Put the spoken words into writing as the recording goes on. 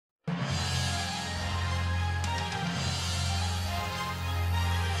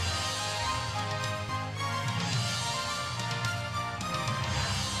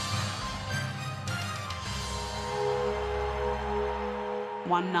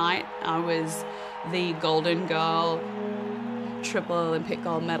One night I was the golden girl, triple Olympic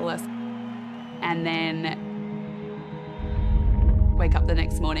gold medalist, and then wake up the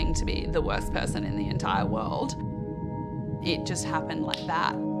next morning to be the worst person in the entire world. It just happened like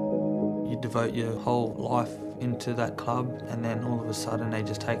that. You devote your whole life into that club and then all of a sudden they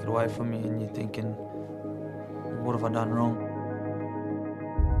just take it away from you and you're thinking, what have I done wrong?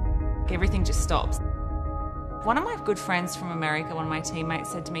 Everything just stops. One of my good friends from America, one of my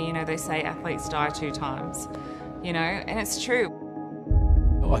teammates said to me, they say athletes die 2 times, and it's true.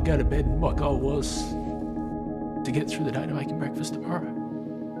 I go to bed and my goal was to get through the day to making breakfast tomorrow.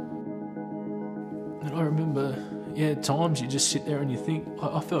 And I remember, at times you just sit there and you think,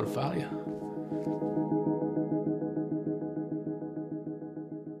 I felt a failure.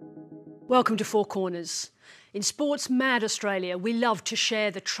 Welcome to Four Corners. In Sports Mad Australia, we love to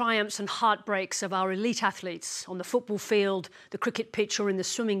share the triumphs and heartbreaks of our elite athletes on the football field, the cricket pitch or in the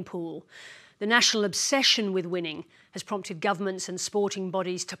swimming pool. The national obsession with winning has prompted governments and sporting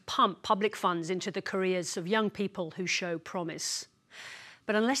bodies to pump public funds into the careers of young people who show promise.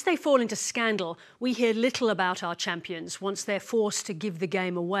 But unless they fall into scandal, we hear little about our champions once they're forced to give the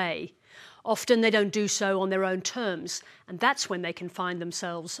game away. Often they don't do so on their own terms, and that's when they can find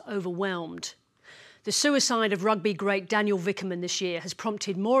themselves overwhelmed. The suicide of rugby great Daniel Wickerman this year has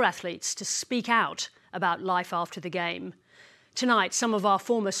prompted more athletes to speak out about life after the game. Tonight, some of our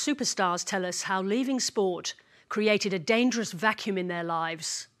former superstars tell us how leaving sport created a dangerous vacuum in their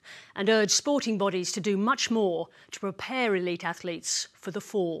lives and urge sporting bodies to do much more to prepare elite athletes for the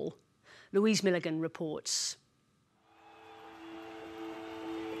fall. Louise Milligan reports.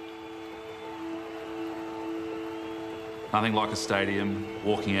 Nothing like a stadium,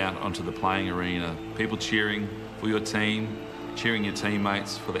 walking out onto the playing arena, people cheering for your team, cheering your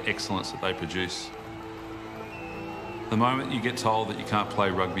teammates for the excellence that they produce. The moment you get told that you can't play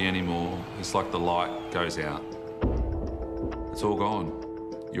rugby anymore, it's like the light goes out. It's all gone.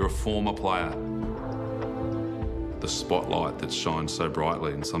 You're a former player. The spotlight that shines so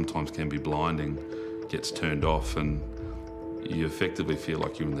brightly and sometimes can be blinding gets turned off and you effectively feel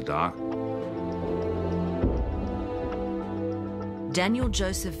like you're in the dark. Daniel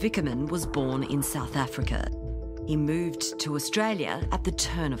Joseph Wickerman was born in South Africa. He moved to Australia at the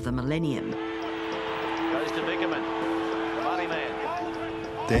turn of the millennium. Goes to Wickerman, the money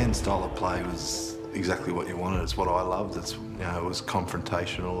man. Dan's style of play was exactly what you wanted. It's what I loved. It was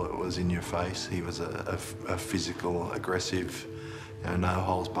confrontational. It was in your face. He was a physical, aggressive, no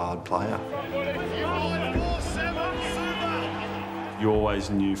holds barred player. You always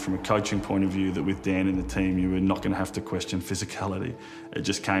knew from a coaching point of view that with Dan in the team you were not going to have to question physicality. It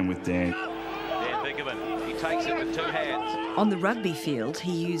just came with Dan. Dan Wickerman, he takes it with 2 hands. On the rugby field,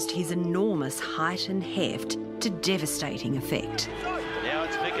 he used his enormous height and heft to devastating effect. Now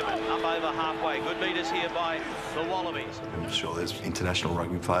it's Wickerman, up over halfway. Good meters here by the Wallabies. I'm sure there's international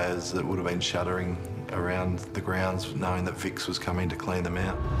rugby players that would have been shuddering around the grounds knowing that Vix was coming to clean them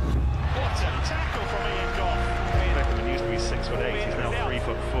out. What a tackle from Ian Goff. Wickerman used to be 6'8", he's now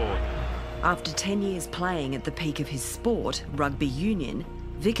 3'4". After 10 years playing at the peak of his sport, rugby union,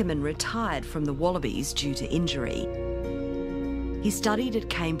 Wickerman retired from the Wallabies due to injury. He studied at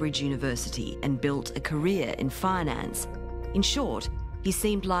Cambridge University and built a career in finance. In short, he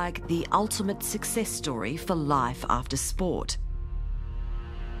seemed like the ultimate success story for life after sport.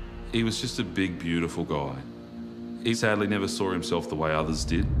 He was just a big, beautiful guy. He sadly never saw himself the way others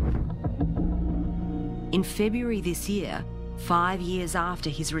did. In February this year, 5 years after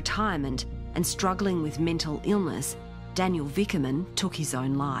his retirement and struggling with mental illness, Daniel Wickerman took his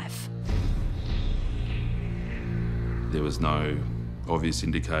own life. There was no obvious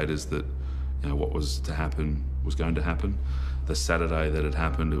indicators that what was to happen was going to happen. The Saturday that it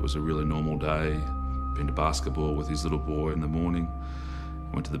happened, it was a really normal day. Been to basketball with his little boy in the morning.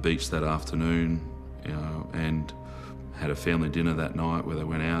 Went to the beach that afternoon, and had a family dinner that night where they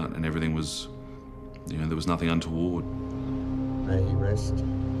went out and everything was, there was nothing untoward. May he rest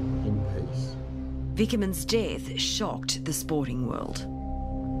in peace. Wickerman's death shocked the sporting world.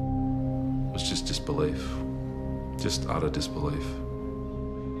 It was just disbelief, just utter disbelief.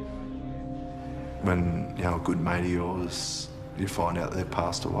 When a good mate of yours, you find out they've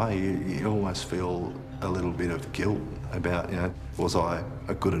passed away, you almost feel a little bit of guilt about, was I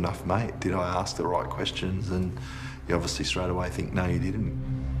a good enough mate? Did I ask the right questions? And you obviously straight away think, no, you didn't.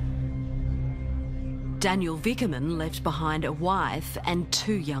 Daniel Wickerman left behind a wife and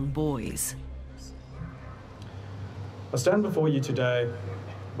 2 young boys. I stand before you today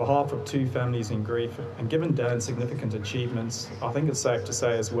on behalf of 2 families in grief, and given Dan's significant achievements, I think it's safe to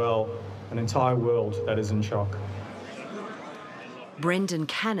say as well, an entire world that is in shock. Brendan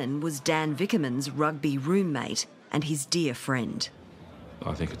Cannon was Dan Vickerman's rugby roommate and his dear friend.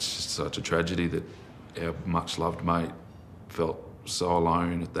 I think it's just such a tragedy that our much-loved mate felt so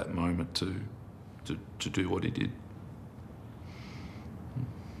alone at that moment to do what he did.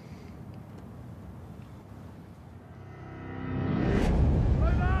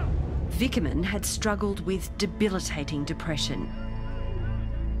 Vickerman had struggled with debilitating depression.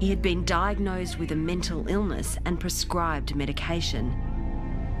 He had been diagnosed with a mental illness and prescribed medication.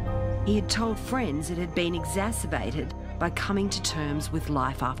 He had told friends it had been exacerbated by coming to terms with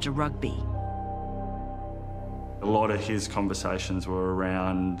life after rugby. A lot of his conversations were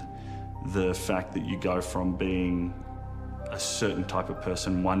around the fact that you go from being a certain type of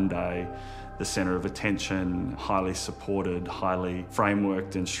person one day, the centre of attention, highly supported, highly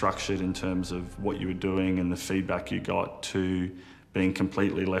frameworked and structured in terms of what you were doing and the feedback you got, to being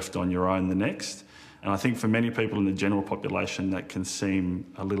completely left on your own the next. And I think for many people in the general population that can seem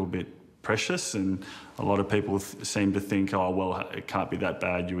a little bit precious, and a lot of people seem to think, oh, well, it can't be that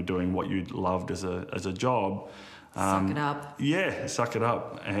bad, you were doing what you loved as a job. Suck it up. Yeah, suck it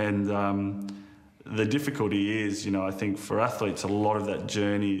up. And the difficulty is, you know, I think for athletes, a lot of that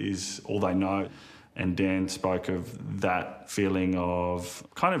journey is all they know. And Dan spoke of that feeling of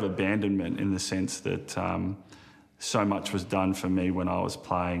kind of abandonment, in the sense that so much was done for me when I was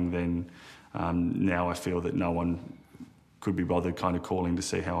playing, then now I feel that no one could be bothered kind of calling to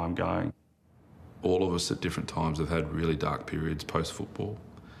see how I'm going. All of us at different times have had really dark periods post-football,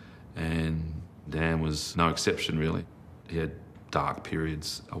 and Dan was no exception, really. He had dark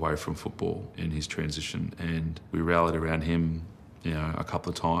periods away from football in his transition, and we rallied around him, you know, a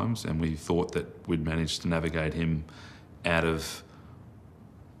couple of times, and we thought that we'd managed to navigate him out of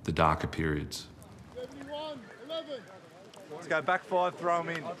the darker periods. Let's go back five, throw him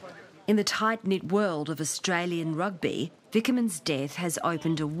in. In the tight-knit world of Australian rugby, Vickerman's death has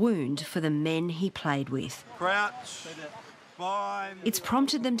opened a wound for the men he played with. Crouch. Fine. It's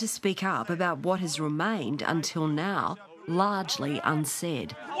prompted them to speak up about what has remained, until now, largely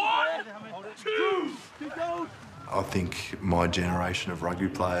unsaid. 1, 2, go. I think my generation of rugby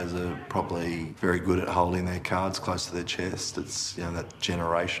players are probably very good at holding their cards close to their chest. It's, you know, that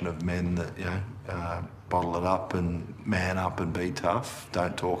generation of men that, you know, bottle it up and man up and be tough.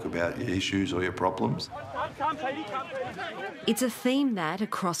 Don't talk about your issues or your problems. It's a theme that,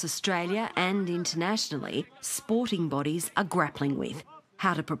 across Australia and internationally, sporting bodies are grappling with.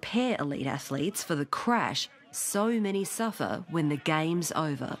 How to prepare elite athletes for the crash so many suffer when the game's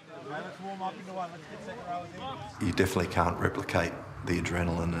over. You definitely can't replicate the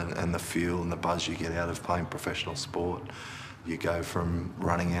adrenaline and the feel and the buzz you get out of playing professional sport. You go from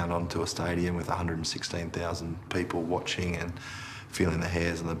running out onto a stadium with 116,000 people watching and feeling the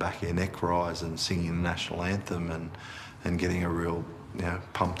hairs on the back of your neck rise and singing the national anthem and getting a real, you know,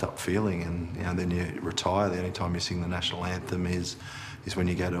 pumped up feeling, and, you know, then you retire. The only time you sing the national anthem is when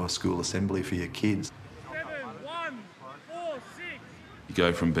you go to a school assembly for your kids. 7, 1, 4, 6. You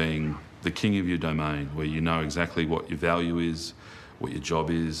go from being the king of your domain, where you know exactly what your value is, what your job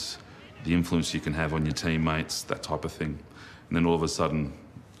is, the influence you can have on your teammates, that type of thing. And then all of a sudden,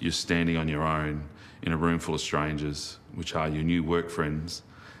 you're standing on your own in a room full of strangers, which are your new work friends,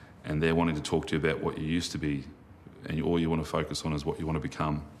 and they're wanting to talk to you about what you used to be, and all you want to focus on is what you want to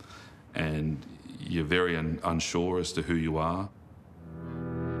become. And you're very unsure as to who you are.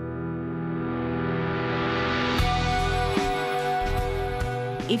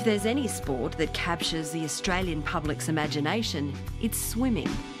 If there's any sport that captures the Australian public's imagination, it's swimming.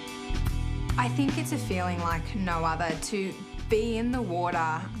 I think it's a feeling like no other, to be in the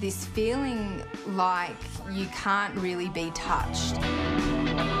water, this feeling like you can't really be touched.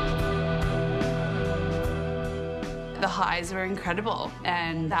 The highs were incredible,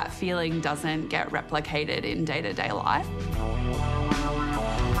 and that feeling doesn't get replicated in day-to-day life.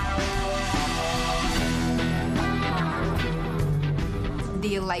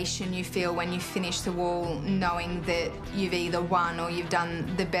 The elation you feel when you finish the wall, knowing that you've either won or you've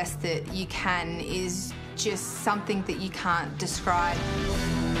done the best that you can, is just something that you can't describe.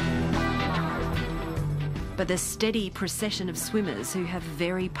 But the steady procession of swimmers who have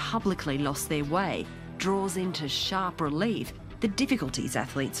very publicly lost their way draws into sharp relief the difficulties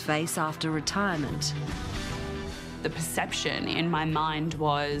athletes face after retirement. The perception in my mind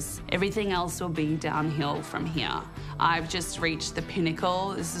was everything else will be downhill from here. I've just reached the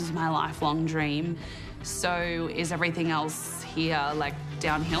pinnacle. This is my lifelong dream. So is everything else here like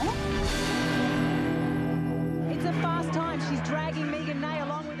downhill? It's a fast time. She's dragging Megan Nay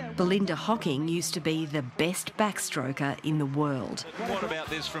along with her. Belinda Hocking used to be the best backstroker in the world. What about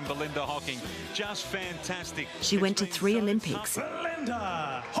this from Belinda Hocking? Just fantastic. She went to 3 Olympics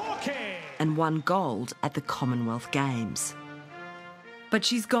Belinda Hocking! and won gold at the Commonwealth Games. But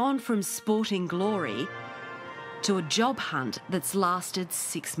she's gone from sporting glory to a job hunt that's lasted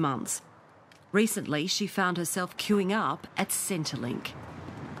 6 months. Recently, she found herself queuing up at Centrelink.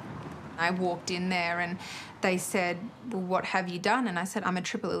 I walked in there and they said, well, what have you done? And I said, I'm a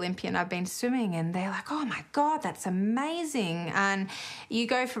triple Olympian, I've been swimming. And they're like, oh my God, that's amazing. And you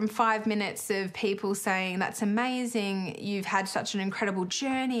go from 5 minutes of people saying, that's amazing, you've had such an incredible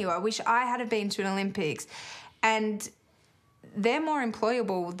journey, or I wish I had been to an Olympics. And they're more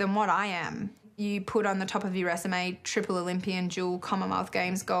employable than what I am. You put on the top of your resume, triple Olympian, dual Commonwealth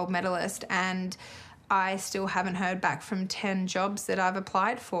Games gold medalist, and I still haven't heard back from 10 jobs that I've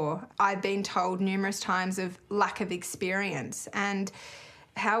applied for. I've been told numerous times of lack of experience, and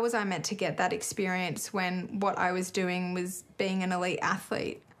how was I meant to get that experience when what I was doing was being an elite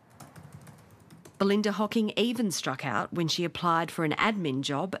athlete? Belinda Hocking even struck out when she applied for an admin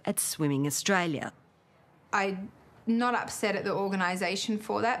job at Swimming Australia. I'm not upset at the organisation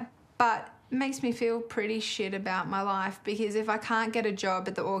for that, but it makes me feel pretty shit about my life, because if I can't get a job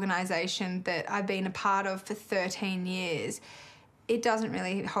at the organisation that I've been a part of for 13 years, it doesn't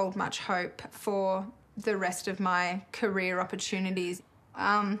really hold much hope for the rest of my career opportunities.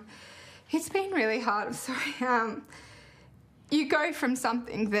 It's been really hard, I'm sorry. You go from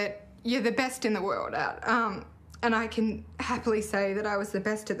something that you're the best in the world at, and I can happily say that I was the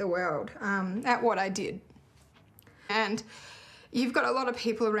best at the world at what I did. And you've got a lot of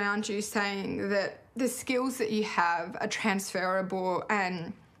people around you saying that the skills that you have are transferable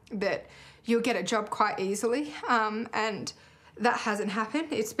and that you'll get a job quite easily, and that hasn't happened.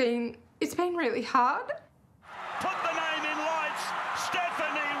 It's been really hard. Put the name in lights.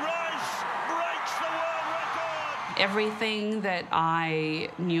 Stephanie Rice breaks the world record. Everything that I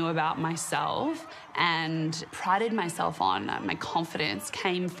knew about myself and prided myself on, my confidence,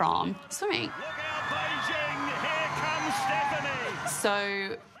 came from swimming.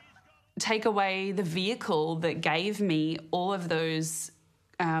 So take away the vehicle that gave me all of those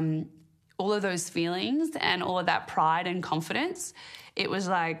feelings and all of that pride and confidence. It was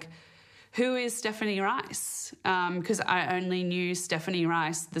like, who is Stephanie Rice? Because I only knew Stephanie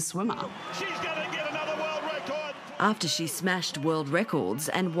Rice, the swimmer. She's going to get another world record. After she smashed world records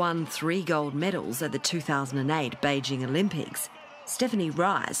and won 3 gold medals at the 2008 Beijing Olympics, Stephanie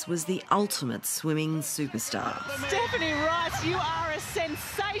Rice was the ultimate swimming superstar. Stephanie Rice, you are a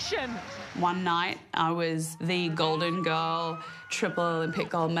sensation. One night I was the golden girl, triple Olympic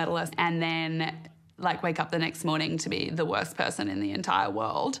gold medalist, and then wake up the next morning to be the worst person in the entire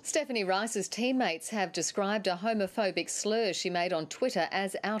world. Stephanie Rice's teammates have described a homophobic slur she made on Twitter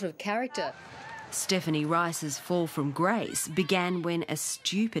as out of character. Stephanie Rice's fall from grace began when a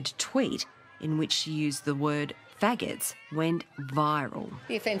stupid tweet in which she used the word faggots went viral.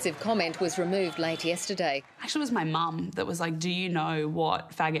 The offensive comment was removed late yesterday. Actually, it was my mum that was like, do you know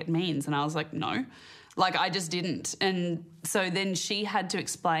what faggot means? And I was like, no. I just didn't. And so then she had to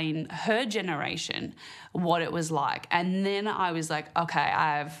explain her generation what it was like. And then I was like, okay,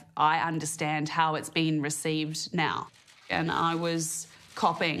 I understand how it's been received now. And I was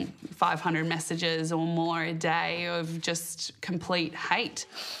copping 500 messages or more a day of just complete hate.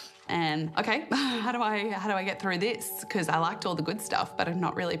 And, okay, how do I get through this? Because I liked all the good stuff, but I'm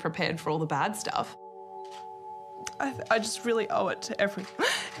not really prepared for all the bad stuff. I just really owe it to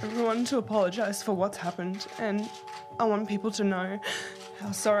everyone to apologise for what's happened, and I want people to know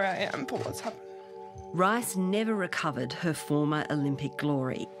how sorry I am for what's happened. Rice never recovered her former Olympic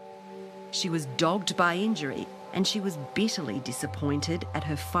glory. She was dogged by injury, and she was bitterly disappointed at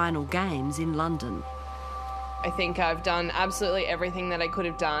her final games in London. I think I've done absolutely everything that I could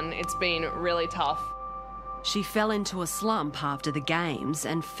have done. It's been really tough. She fell into a slump after the games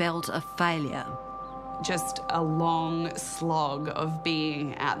and felt a failure. Just a long slog of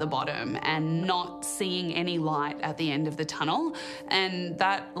being at the bottom and not seeing any light at the end of the tunnel. And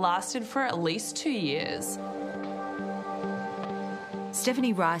that lasted for at least 2 years.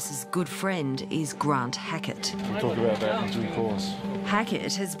 Stephanie Rice's good friend is Grant Hackett. We'll talk about that in due course.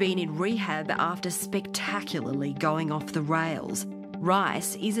 Hackett has been in rehab after spectacularly going off the rails.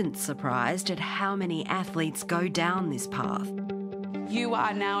 Rice isn't surprised at how many athletes go down this path. You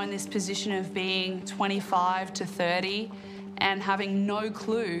are now in this position of being 25 to 30 and having no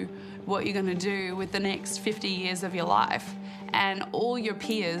clue what you're going to do with the next 50 years of your life. And all your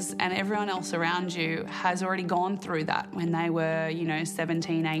peers and everyone else around you has already gone through that when they were, you know,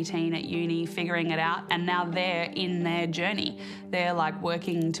 17, 18 at uni, figuring it out, and now they're in their journey. They're like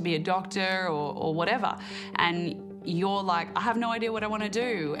working to be a doctor or whatever. And you're like, I have no idea what I want to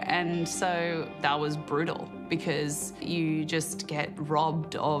do. And so that was brutal because you just get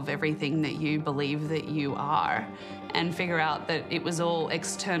robbed of everything that you believe that you are, and figure out that it was all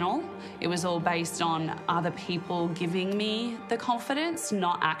external. It was all based on other people giving me the confidence,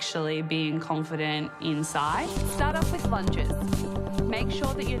 not actually being confident inside. Start off with lunges. Make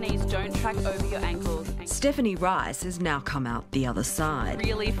sure that your knees don't track over your ankles. Stephanie Rice has now come out the other side.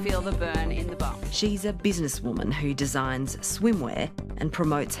 Really feel the burn in the bum. She's a businesswoman who designs swimwear and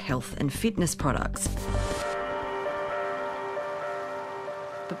promotes health and fitness products.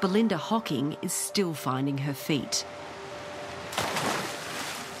 But Belinda Hocking is still finding her feet.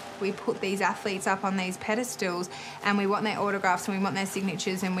 We put these athletes up on these pedestals and we want their autographs and we want their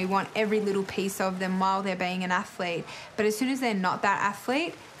signatures and we want every little piece of them while they're being an athlete. But as soon as they're not that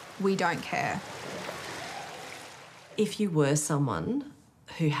athlete, we don't care. If you were someone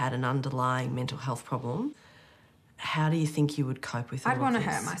who had an underlying mental health problem, how do you think you would cope with all of this? I'd want to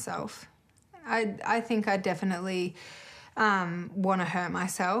hurt myself. I think I definitely want to hurt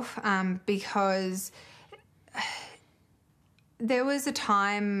myself because there was a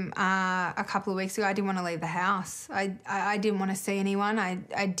time a couple of weeks ago I didn't want to leave the house. I didn't want to see anyone.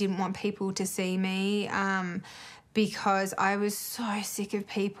 I didn't want people to see me because I was so sick of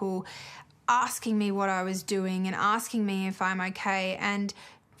people asking me what I was doing and asking me if I'm okay. And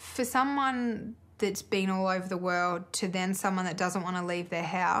for someone that's been all over the world to then someone that doesn't want to leave their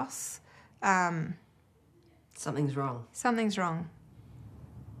house... something's wrong. Something's wrong.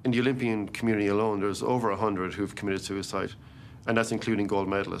 In the Olympian community alone, there's over 100 who've committed suicide, and that's including gold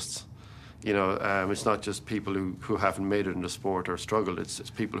medalists. You know, it's not just people who haven't made it in the sport or struggled, it's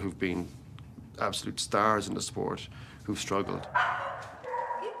people who've been absolute stars in the sport who've struggled.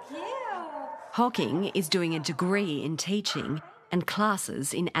 Hocking is doing a degree in teaching and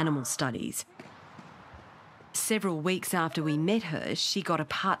classes in animal studies. Several weeks after we met her, she got a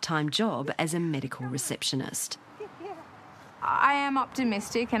part-time job as a medical receptionist. I am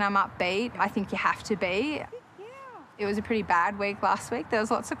optimistic and I'm upbeat. I think you have to be. It was a pretty bad week last week. There was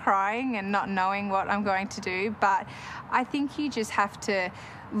lots of crying and not knowing what I'm going to do, but I think you just have to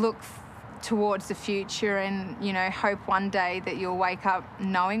look towards the future and, you know, hope one day that you'll wake up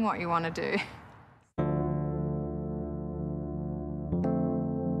knowing what you want to do.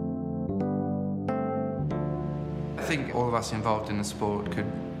 I think all of us involved in the sport could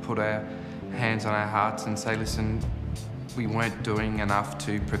put our hands on our hearts and say, listen, we weren't doing enough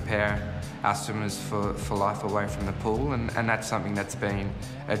to prepare our swimmers for life away from the pool, and that's something that's been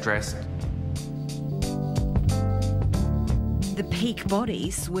addressed. The Peak Body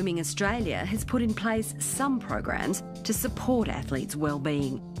Swimming Australia has put in place some programs to support athletes'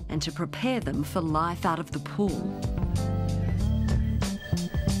 well-being and to prepare them for life out of the pool.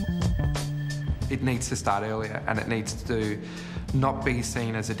 It needs to start earlier, and it needs to not be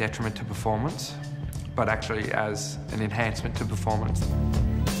seen as a detriment to performance, but actually as an enhancement to performance.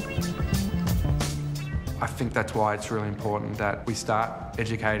 I think that's why it's really important that we start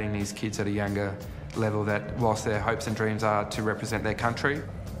educating these kids at a younger level that whilst their hopes and dreams are to represent their country,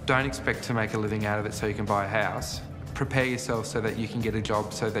 don't expect to make a living out of it so you can buy a house. Prepare yourself so that you can get a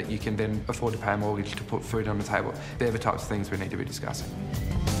job so that you can then afford to pay a mortgage to put food on the table. They're the types of things we need to be discussing.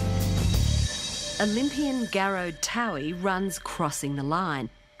 Olympian Garrod Towie runs Crossing the Line,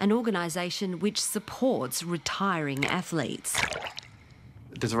 an organisation which supports retiring athletes.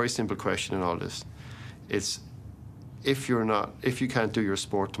 There's a very simple question in all this. It's if you can't do your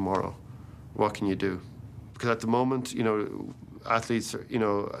sport tomorrow, what can you do? Because at the moment, you know, athletes, you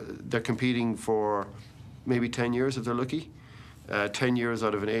know, they're competing for maybe 10 years if they're lucky, 10 years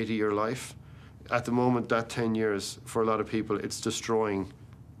out of an 80-year life. At the moment, that 10 years, for a lot of people, it's destroying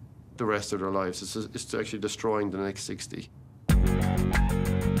the rest of their lives. It's actually destroying the next 60.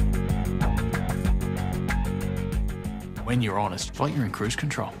 When you're honest, it's like you're in cruise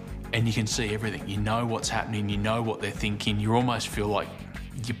control and you can see everything. You know what's happening, you know what they're thinking. You almost feel like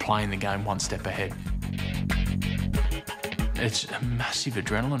you're playing the game one step ahead. It's a massive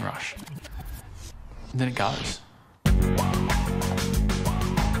adrenaline rush. And then it goes.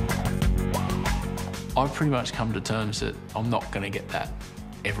 I've pretty much come to terms that I'm not going to get that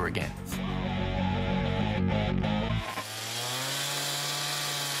ever again.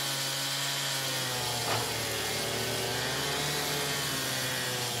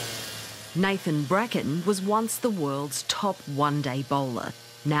 Nathan Bracken was once the world's top one-day bowler.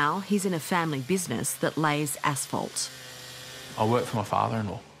 Now he's in a family business that lays asphalt. I work for my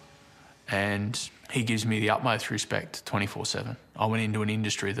father-in-law, and he gives me the utmost respect 24/7. I went into an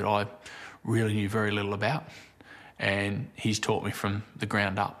industry that I really knew very little about, and he's taught me from the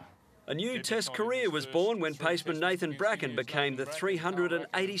ground up. A new Test career was born when paceman Nathan Bracken became the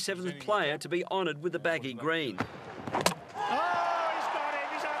 387th player to be honoured with the baggy green.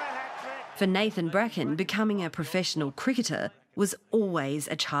 For Nathan Bracken, becoming a professional cricketer was always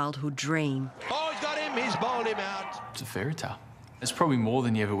a childhood dream. Oh, he's got him, he's bowled him out. It's a fairy tale. It's probably more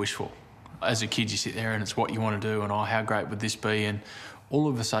than you ever wish for. As a kid, you sit there and it's what you want to do, and oh, how great would this be? And all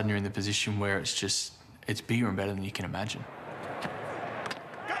of a sudden you're in the position where it's bigger and better than you can imagine.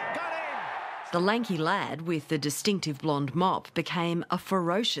 The lanky lad with the distinctive blonde mop became a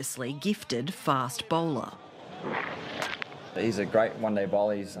ferociously gifted fast bowler. He's a great one-day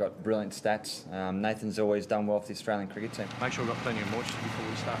bowler. He's got brilliant stats. Nathan's always done well for the Australian cricket team. Make sure we've got plenty of moisture before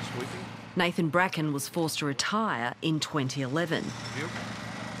we start sweeping. Nathan Bracken was forced to retire in 2011.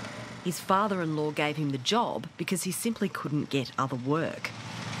 His father-in-law gave him the job because he simply couldn't get other work.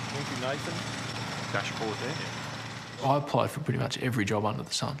 Thank you, Nathan. Dashboard there. I applied for pretty much every job under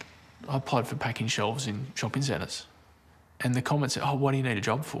the sun. I applied for packing shelves in shopping centres. And the comments said, oh, what do you need a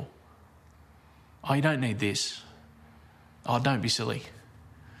job for? Oh, you don't need this. Oh, don't be silly.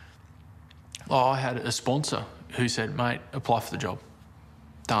 Oh, I had a sponsor who said, mate, apply for the job.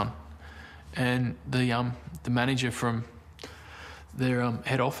 Done. And the manager from their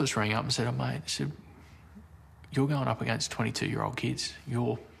head office rang up and said, oh, mate, said, you're going up against 22-year-old kids.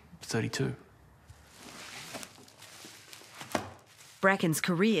 You're 32. Bracken's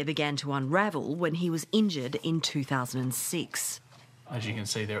career began to unravel when he was injured in 2006. As you can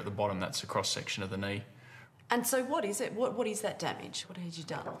see there at the bottom, that's a cross-section of the knee. And so what is it? What is that damage? What had you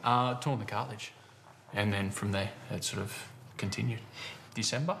done? Torn the cartilage. And then from there, it sort of continued.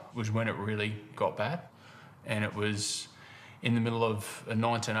 December was when it really got bad. And it was in the middle of a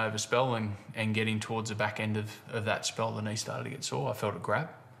 19-over spell and getting towards the back end of that spell, the knee started to get sore. I felt it grab.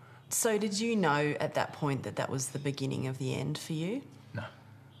 So did you know at that point that was the beginning of the end for you? No.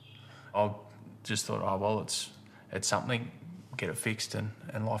 I just thought, oh, well, it's something, get it fixed and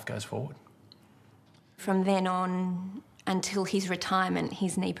life goes forward. From then on until his retirement,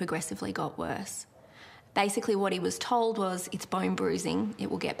 his knee progressively got worse. Basically what he was told was, it's bone bruising, it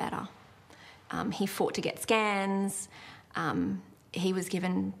will get better. He fought to get scans. He was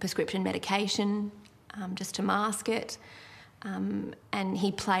given prescription medication just to mask it. And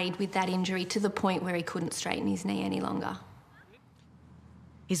he played with that injury to the point where he couldn't straighten his knee any longer.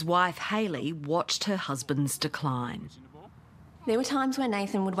 His wife, Hayley, watched her husband's decline. There were times when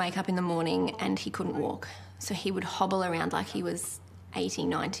Nathan would wake up in the morning and he couldn't walk. So he would hobble around like he was 80,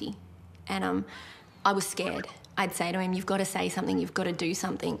 90. And I was scared. I'd say to him, you've got to say something, you've got to do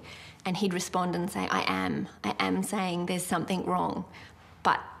something. And he'd respond and say, I am saying there's something wrong,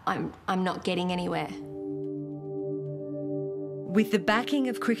 but I'm not getting anywhere. With the backing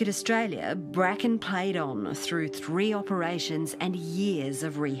of Cricket Australia, Bracken played on through 3 operations and years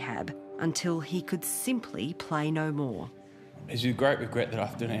of rehab until he could simply play no more. It's with great regret that I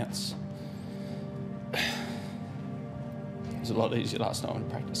have to announce it was a lot easier last night in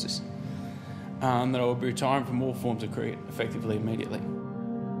practices. That I will be retiring from all forms of cricket effectively immediately.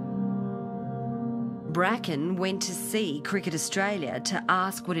 Bracken went to see Cricket Australia to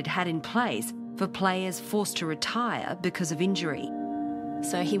ask what it had in place for players forced to retire because of injury.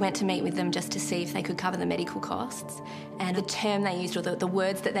 So he went to meet with them just to see if they could cover the medical costs. And the term they used, or the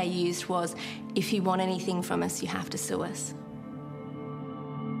words that they used was, if you want anything from us, you have to sue us.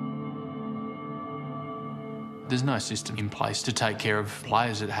 There's no system in place to take care of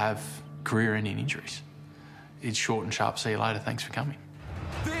players that have career-ending injuries. It's short and sharp. See you later. Thanks for coming.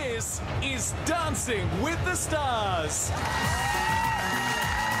 This is Dancing with the Stars.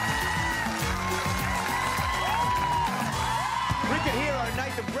 Cricket hero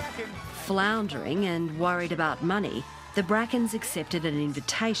Nathan Bracken. Floundering and worried about money, the Brackens accepted an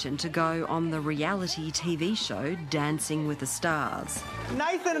invitation to go on the reality TV show Dancing with the Stars.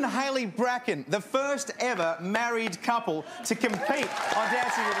 Nathan and Hayley Bracken, the first ever married couple to compete on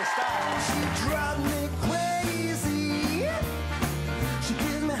Dancing with the Stars. She drives me crazy. She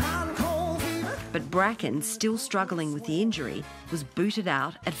gives me hot and cold fever. But Bracken, still struggling with the injury, was booted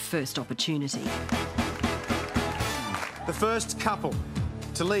out at first opportunity. The first couple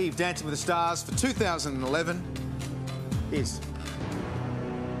to leave Dancing with the Stars for 2011 is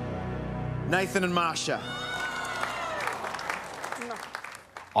Nathan and Marsha.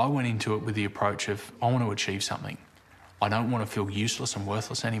 I went into it with the approach of, I want to achieve something. I don't want to feel useless and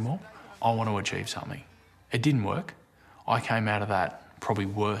worthless anymore. I want to achieve something. It didn't work. I came out of that probably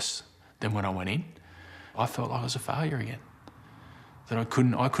worse than when I went in. I felt like I was a failure again, that I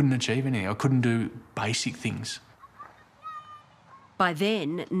couldn't achieve anything. I couldn't do basic things. By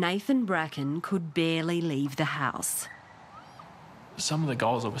then, Nathan Bracken could barely leave the house. Some of the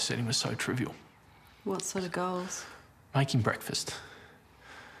goals I was setting were so trivial. What sort of goals? Making breakfast.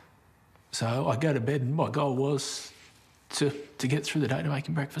 So I go to bed and my goal was to get through the day to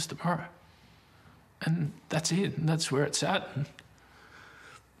making breakfast tomorrow. And that's it, and that's where it's at.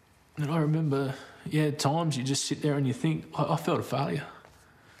 And I remember, at times you just sit there and you think, I felt a failure.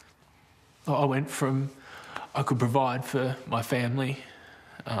 I went from I could provide for my family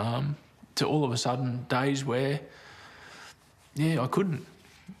to all of a sudden days where, I couldn't.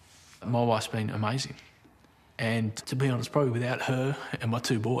 My wife's been amazing. And to be honest, probably without her and my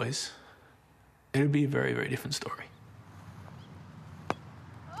 2 boys, it would be a very, very different story.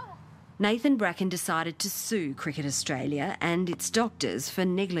 Nathan Bracken decided to sue Cricket Australia and its doctors for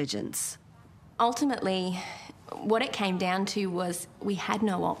negligence. Ultimately, what it came down to was we had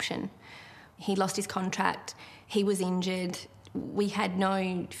no option. He lost his contract, he was injured, we had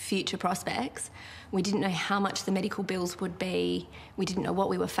no future prospects. We didn't know how much the medical bills would be, we didn't know what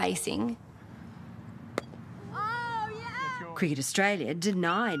we were facing. Cricket Australia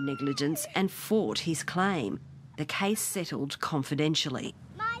denied negligence and fought his claim. The case settled confidentially.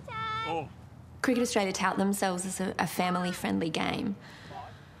 Cricket Australia tout themselves as a family-friendly game.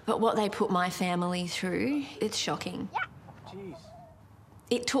 But what they put my family through, it's shocking. Jeez.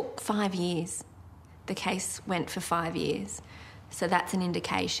 It took 5 years. The case went for 5 years. So that's an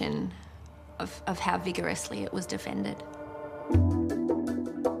indication of how vigorously it was defended.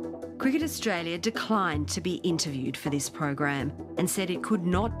 Cricket Australia declined to be interviewed for this program and said it could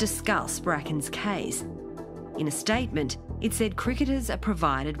not discuss Bracken's case. In a statement, it said cricketers are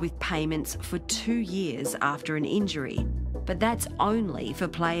provided with payments for 2 years after an injury, but that's only for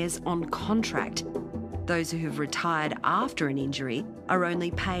players on contract. Those who have retired after an injury are only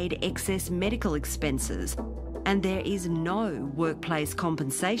paid excess medical expenses, and there is no workplace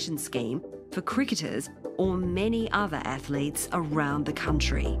compensation scheme for cricketers or many other athletes around the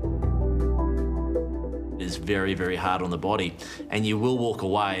country. It is very, very hard on the body, and you will walk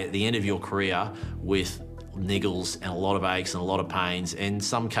away at the end of your career with niggles and a lot of aches and a lot of pains. In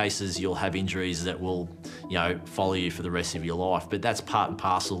some cases, you'll have injuries that will, follow you for the rest of your life. But that's part and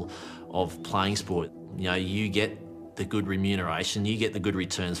parcel of playing sport. You get the good remuneration, you get the good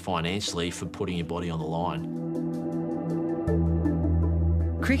returns financially for putting your body on the line.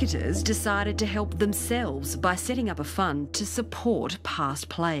 Cricketers decided to help themselves by setting up a fund to support past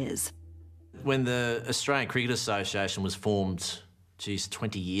players. When the Australian Cricket Association was formed,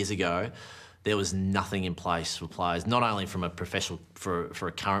 20 years ago, there was nothing in place for players, not only from a professional, for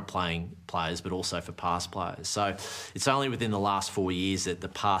a current playing players, but also for past players. So it's only within the last 4 years that the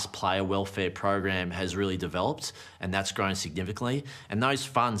past player welfare program has really developed, and that's grown significantly. And those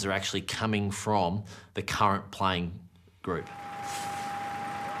funds are actually coming from the current playing group.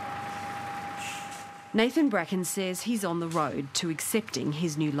 Nathan Bracken says he's on the road to accepting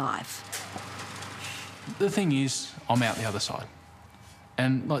his new life. The thing is, I'm out the other side.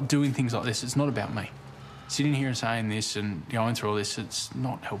 And doing things like this, it's not about me. Sitting here and saying this and going through all this, it's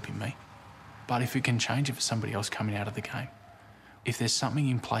not helping me. But if it can change it for somebody else coming out of the game, if there's something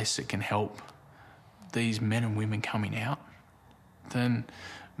in place that can help these men and women coming out, then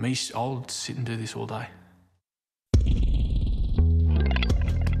I'll sit and do this all day.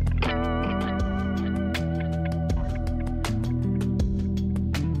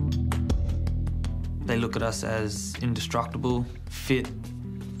 They look at us as indestructible, fit,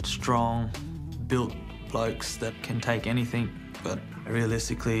 strong, built blokes that can take anything. But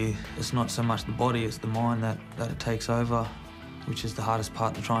realistically, it's not so much the body, it's the mind that it takes over, which is the hardest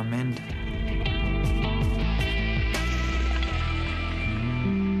part to try and mend.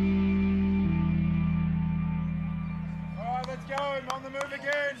 All right, let's go. On the move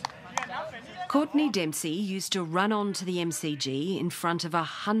again. Courtney Dempsey used to run onto the MCG in front of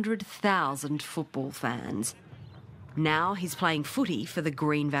 100,000 football fans. Now he's playing footy for the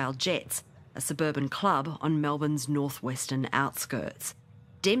Greenvale Jets, a suburban club on Melbourne's northwestern outskirts.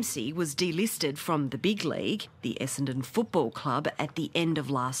 Dempsey was delisted from the big league, the Essendon Football Club, at the end of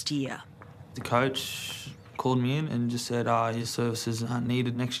last year. The coach called me in and just said, your services aren't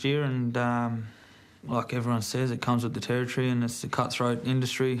needed next year, and like everyone says, it comes with the territory, and it's a cutthroat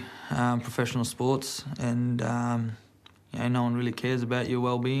industry, professional sports, and no one really cares about your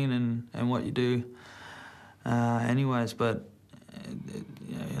well-being and what you do anyways, but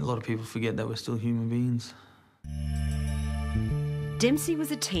a lot of people forget that we're still human beings. Dempsey was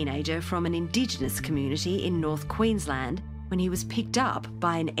a teenager from an Indigenous community in North Queensland when he was picked up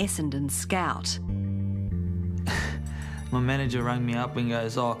by an Essendon scout. My manager rang me up and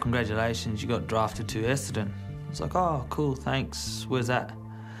goes, "Oh, congratulations, you got drafted to Essendon." I was like, "Oh, cool, thanks. Where's that?"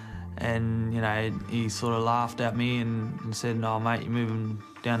 And, you know, he sort of laughed at me and said, "No, mate, you're moving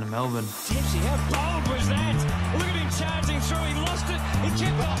down to Melbourne." Tipsy, how bold was that? Look at him charging through, he lost it, he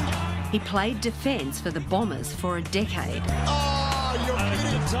kept on going. He played defence for the Bombers for a decade. Oh, you're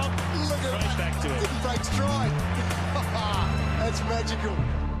kidding. The top. Look at back to it. Didn't break stride. That's magical.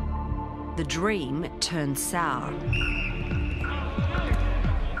 The dream turned sour.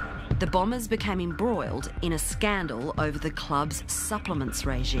 The Bombers became embroiled in a scandal over the club's supplements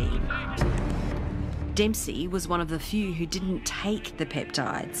regime. Dempsey was one of the few who didn't take the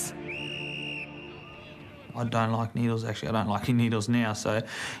peptides. I don't like needles, actually. I don't like any needles now. So,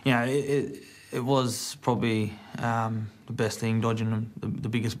 you know, it was probably the best thing, dodging the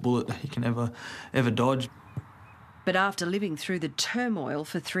biggest bullet that you can ever dodge. But after living through the turmoil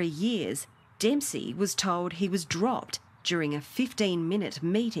for 3 years, Dempsey was told he was dropped during a 15-minute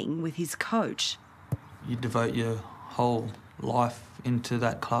meeting with his coach. You devote your whole life into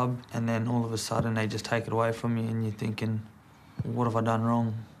that club and then all of a sudden they just take it away from you and you're thinking, what have I done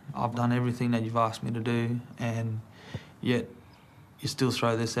wrong? I've done everything that you've asked me to do and yet you still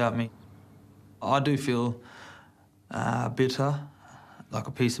throw this at me. I do feel bitter, like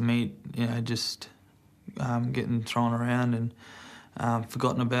a piece of meat, you know, just getting thrown around and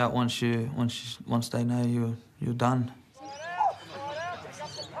forgotten about once they know you're done.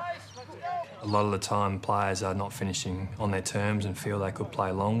 A lot of the time players are not finishing on their terms and feel they could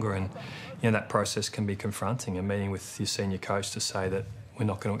play longer, and you know that process can be confronting. A meeting with your senior coach to say that we're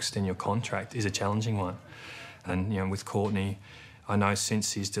not going to extend your contract is a challenging one. And you know, with Courtney, I know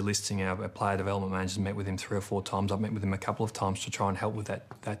since his delisting, our player development manager's met with him 3 or 4 times. I've met with him a couple of times to try and help with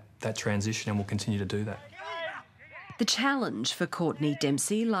that transition, and we'll continue to do that. The challenge for Courtney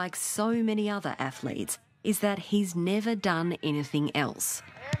Dempsey, like so many other athletes, is that he's never done anything else.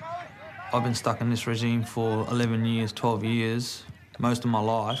 I've been stuck in this regime for 11 years, 12 years, most of my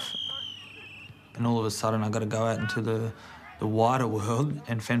life, and all of a sudden I've got to go out into the wider world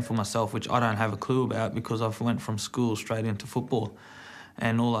and fend for myself, which I don't have a clue about because I've went from school straight into football,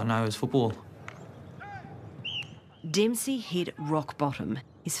 and all I know is football. Dempsey hit rock bottom.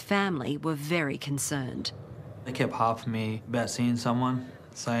 His family were very concerned. They kept harping me about seeing someone,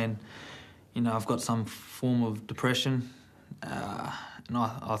 saying, you know, I've got some form of depression, and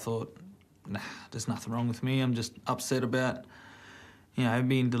I thought, nah, there's nothing wrong with me. I'm just upset about, you know,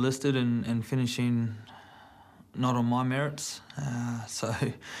 being delisted and finishing not on my merits. So,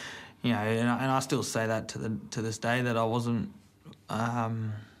 you know, and I still say that to this day that I wasn't, that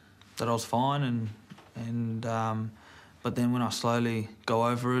I was fine, but then when I slowly go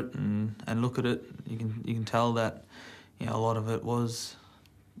over it and look at it, you can tell that, you know, a lot of it was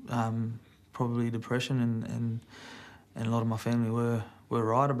probably depression, and a lot of my family were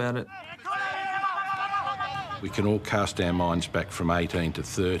right about it. We can all cast our minds back from 18 to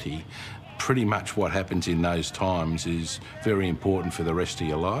 30. Pretty much what happens in those times is very important for the rest of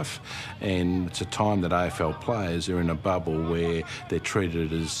your life, and it's a time that AFL players are in a bubble where they're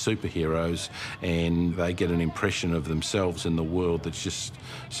treated as superheroes and they get an impression of themselves in the world that's just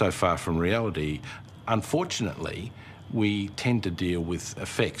so far from reality. Unfortunately, we tend to deal with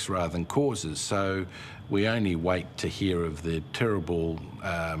effects rather than causes, so we only wait to hear of the terrible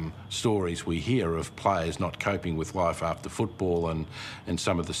stories we hear of players not coping with life after football and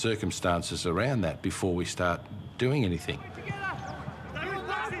some of the circumstances around that before we start doing anything.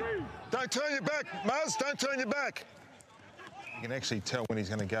 Don't turn your back, Muzz, don't turn your back. You can actually tell when he's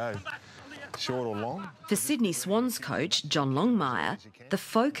going to go, short or long. For Sydney Swans coach John Longmire, the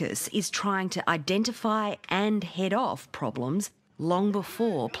focus is trying to identify and head off problems long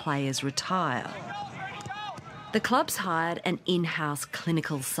before players retire. The club's hired an in-house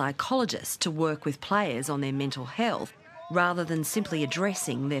clinical psychologist to work with players on their mental health rather than simply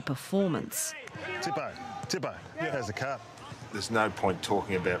addressing their performance. Tippo, there's a cut. There's no point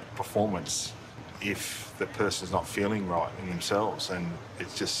talking about performance if the person's not feeling right in themselves, and it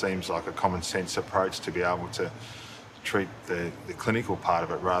just seems like a common sense approach to be able to treat the clinical part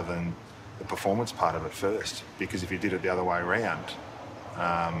of it rather than the performance part of it first, because if you did it the other way around,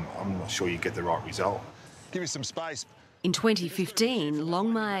 I'm not sure you get the right result. Give me some space. In 2015,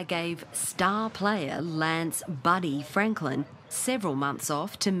 Longmire gave star player Lance Buddy Franklin several months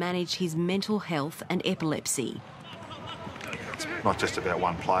off to manage his mental health and epilepsy. It's not just about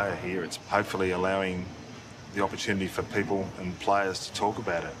one player here, it's hopefully allowing the opportunity for people and players to talk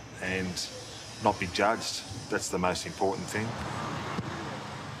about it and not be judged. That's the most important thing.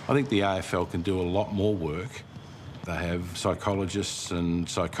 I think the AFL can do a lot more work They have psychologists and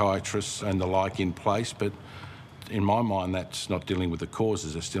psychiatrists and the like in place, but in my mind that's not dealing with the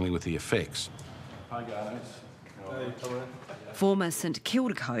causes, it's dealing with the effects. Hi guys. Former St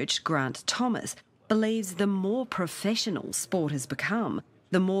Kilda coach Grant Thomas believes the more professional sport has become,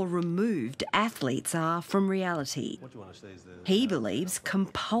 the more removed athletes are from reality. He believes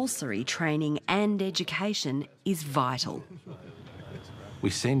compulsory training and education is vital. We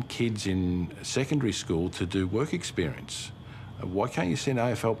send kids in secondary school to do work experience. Why can't you send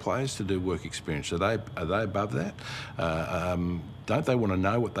AFL players to do work experience? Are they above that? Don't they want to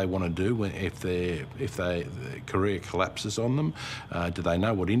know what they want to do if their career collapses on them? Do they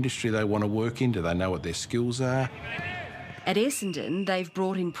know what industry they want to work in? Do they know what their skills are? At Essendon, they've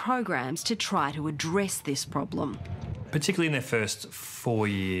brought in programs to try to address this problem. Particularly in their first 4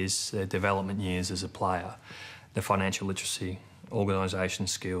 years, their development years as a player, the financial literacy, organisation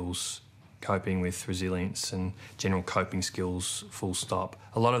skills, coping with resilience and general coping skills, full stop.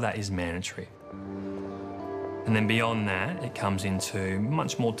 A lot of that is mandatory. And then beyond that, it comes into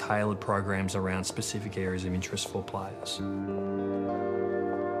much more tailored programs around specific areas of interest for players.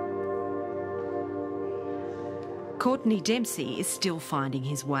 Courtney Dempsey is still finding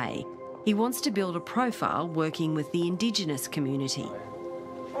his way. He wants to build a profile working with the Indigenous community.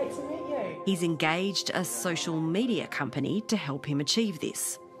 Great to meet you. He's engaged a social media company to help him achieve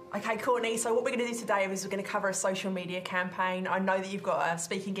this. Okay, Courtney, so what we're going to do today is we're going to cover a social media campaign. I know that you've got a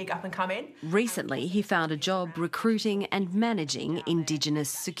speaking gig up and coming. Recently, he found a job recruiting and managing Indigenous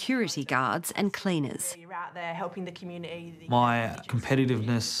security guards and cleaners. You're out there helping the community. My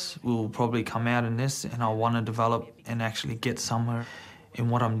competitiveness will probably come out in this, and I want to develop and actually get somewhere in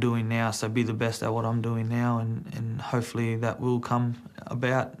what I'm doing now, so be the best at what I'm doing now, and hopefully that will come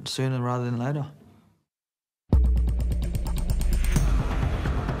about sooner rather than later.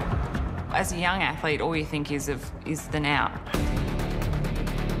 As a young athlete, all you think is the now.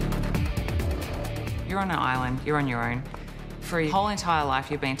 You're on an island, you're on your own. For your whole entire life,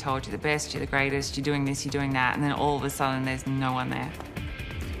 you've been told you're the best, you're the greatest, you're doing this, you're doing that, and then all of a sudden there's no one there.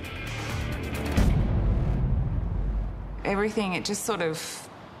 Everything, it just sort of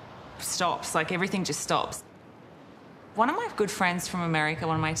stops, like everything just stops. One of my good friends from America,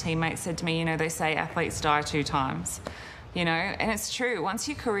 one of my teammates said to me, you know, they say athletes die 2 times. You know, and it's true. Once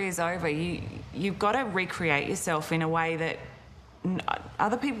your career's over, you've got to recreate yourself in a way that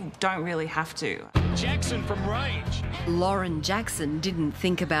other people don't really have to. Jackson from range. Lauren Jackson didn't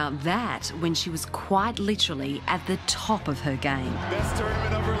think about that when she was quite literally at the top of her game. Best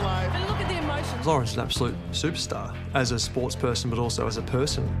tournament of her life. And look at the emotions. Lauren's an absolute superstar as a sports person, but also as a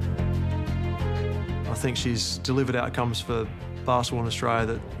person. I think she's delivered outcomes for basketball in Australia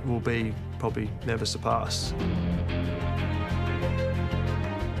that will be probably never surpassed.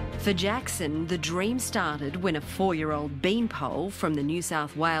 For Jackson, the dream started when a 4-year-old beanpole from the New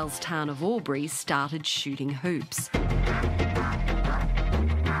South Wales town of Albury started shooting hoops.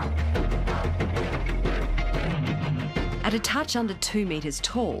 At a touch under 2 metres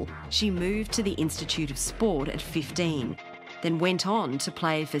tall, she moved to the Institute of Sport at 15, then went on to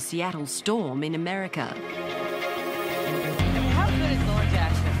play for Seattle Storm in America. I mean, how good is Lauren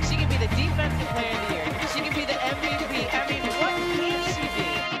Jackson? She can be the defensive player of the year. She can be the MVP. I mean, what can she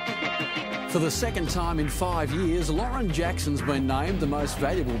be? For the second time in 5 years, Lauren Jackson's been named the most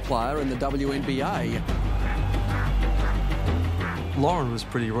valuable player in the WNBA. Lauren was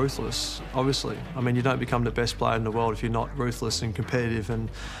pretty ruthless, obviously. I mean, you don't become the best player in the world if you're not ruthless and competitive and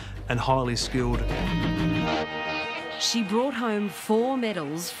highly skilled. She brought home 4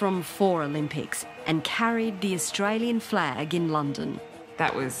 medals from 4 Olympics and carried the Australian flag in London.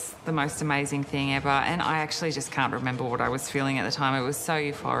 That was the most amazing thing ever, and I actually just can't remember what I was feeling at the time. It was so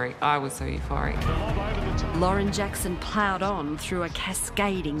euphoric. I was so euphoric. Lauren Jackson ploughed on through a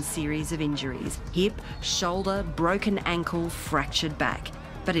cascading series of injuries. Hip, shoulder, broken ankle, fractured back.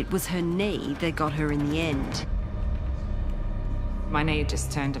 But it was her knee that got her in the end. My knee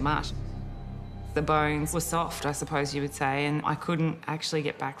just turned to mush. The bones were soft, I suppose you would say, and I couldn't actually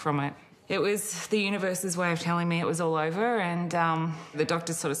get back from it. It was the universe's way of telling me it was all over, and the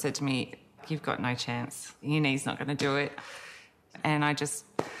doctor sort of said to me, you've got no chance. Your knee's not going to do it. And I just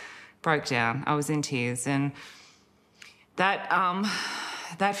broke down. I was in tears, and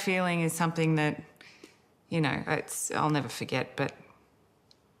that feeling is something that, you know, I'll never forget, but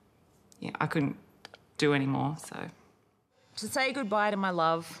yeah, I couldn't do anymore, so. To say goodbye to my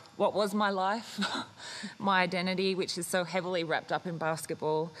love, what was my life, my identity, which is so heavily wrapped up in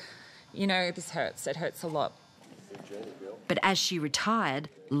basketball, you know, this hurts. It hurts a lot. But as she retired,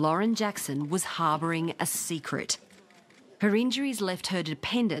 Lauren Jackson was harbouring a secret. Her injuries left her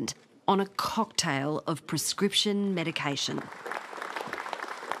dependent on a cocktail of prescription medication.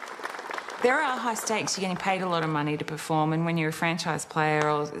 There are high stakes. You're getting paid a lot of money to perform, and when you're a franchise player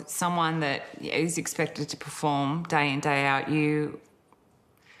or someone that is expected to perform day in, day out, you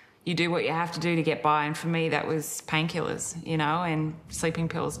do what you have to do to get by. And for me, that was painkillers, and sleeping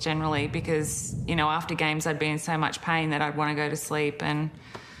pills generally, because, after games I'd be in so much pain that I'd want to go to sleep. And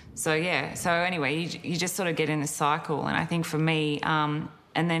so anyway, you just sort of get in this cycle. And I think for me, and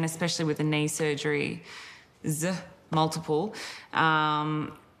then especially with the knee surgery, multiple,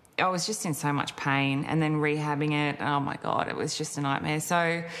 I was just in so much pain, and then rehabbing it, oh my God, it was just a nightmare.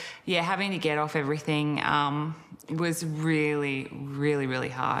 So, yeah, having to get off everything was really, really, really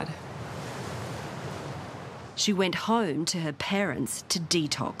hard. She went home to her parents to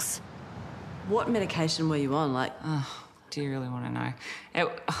detox. What medication were you on? Do you really want to know?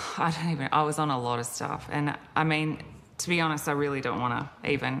 I was on a lot of stuff. And, I mean, to be honest, I really don't want to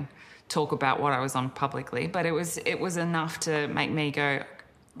even talk about what I was on publicly. But it was enough to make me go...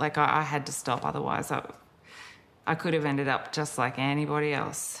 I had to stop, otherwise I could have ended up just like anybody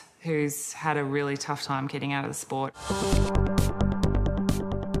else who's had a really tough time getting out of the sport.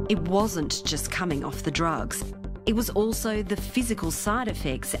 It wasn't just coming off the drugs. It was also the physical side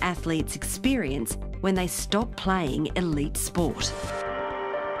effects athletes experience when they stop playing elite sport.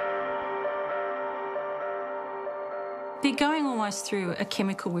 They're going almost through a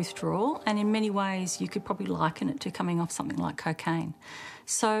chemical withdrawal, and in many ways you could probably liken it to coming off something like cocaine.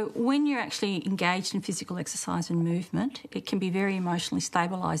 So when you're actually engaged in physical exercise and movement, it can be very emotionally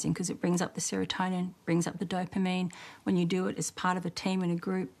stabilising because it brings up the serotonin, brings up the dopamine. When you do it as part of a team and a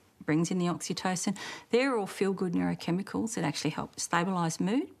group, brings in the oxytocin. They're all feel-good neurochemicals that actually help stabilise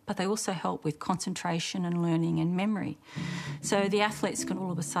mood, but they also help with concentration and learning and memory. So the athletes can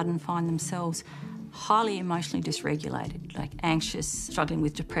all of a sudden find themselves highly emotionally dysregulated, like anxious, struggling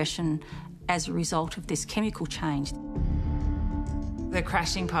with depression as a result of this chemical change. The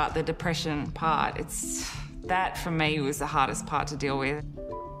crashing part, the depression part, that for me was the hardest part to deal with.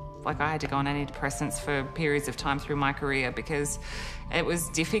 I had to go on antidepressants for periods of time through my career because it was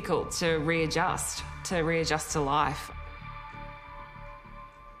difficult to readjust to life.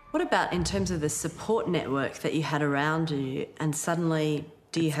 What about in terms of the support network that you had around you, and suddenly,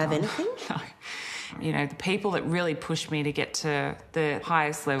 do you have anything? No. The people that really pushed me to get to the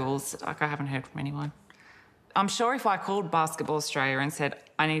highest levels, I haven't heard from anyone. I'm sure if I called Basketball Australia and said,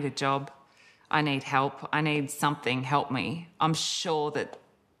 I need a job, I need help, I need something, help me, I'm sure that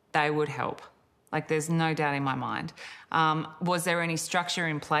they would help. There's no doubt in my mind. Was there any structure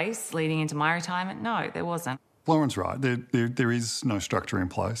in place leading into my retirement? No, there wasn't. Lauren's right. There is no structure in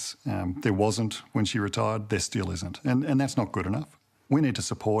place. There wasn't when she retired. There still isn't. And that's not good enough. We need to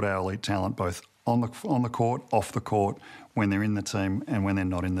support our elite talent both on the court, off the court, when they're in the team and when they're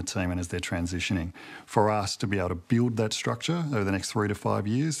not in the team and as they're transitioning. For us to be able to build that structure over the next 3 to 5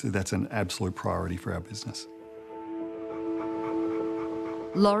 years, that's an absolute priority for our business.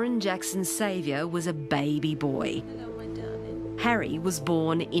 Lauren Jackson's saviour was a baby boy. Harry was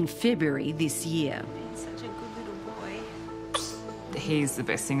born in February this year. Such a good little boy. He's the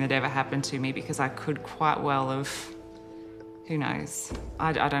best thing that ever happened to me because I could quite well have, who knows?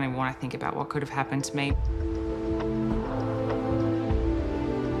 I don't even want to think about what could have happened to me.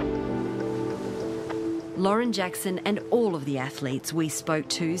 Lauren Jackson and all of the athletes we spoke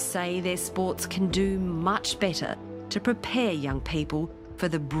to say their sports can do much better to prepare young people for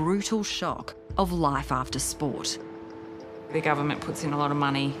the brutal shock of life after sport. The government puts in a lot of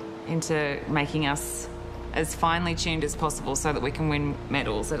money into making us as finely tuned as possible so that we can win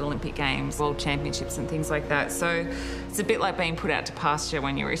medals at Olympic Games, World Championships and things like that. So it's a bit like being put out to pasture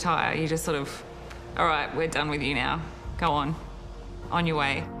when you retire. You just sort of, all right, we're done with you now. Go on your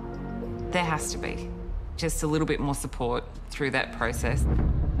way. There has to be just a little bit more support through that process.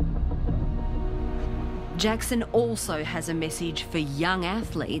 Jackson also has a message for young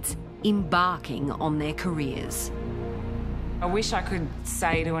athletes embarking on their careers. I wish I could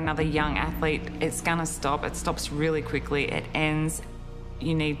say to another young athlete, it's going to stop. It stops really quickly. It ends.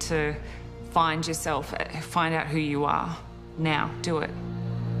 You need to find yourself, find out who you are. Now, do it.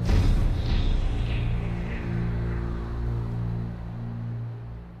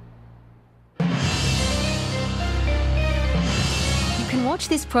 You can watch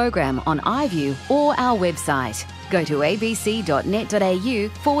this program on iView or our website. Go to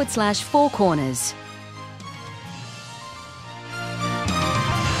abc.net.au/Four Corners.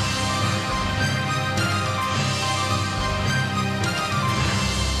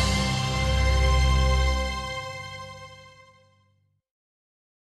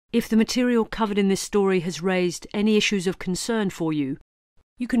 If the material covered in this story has raised any issues of concern for you,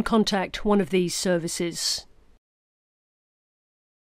 You can contact one of these services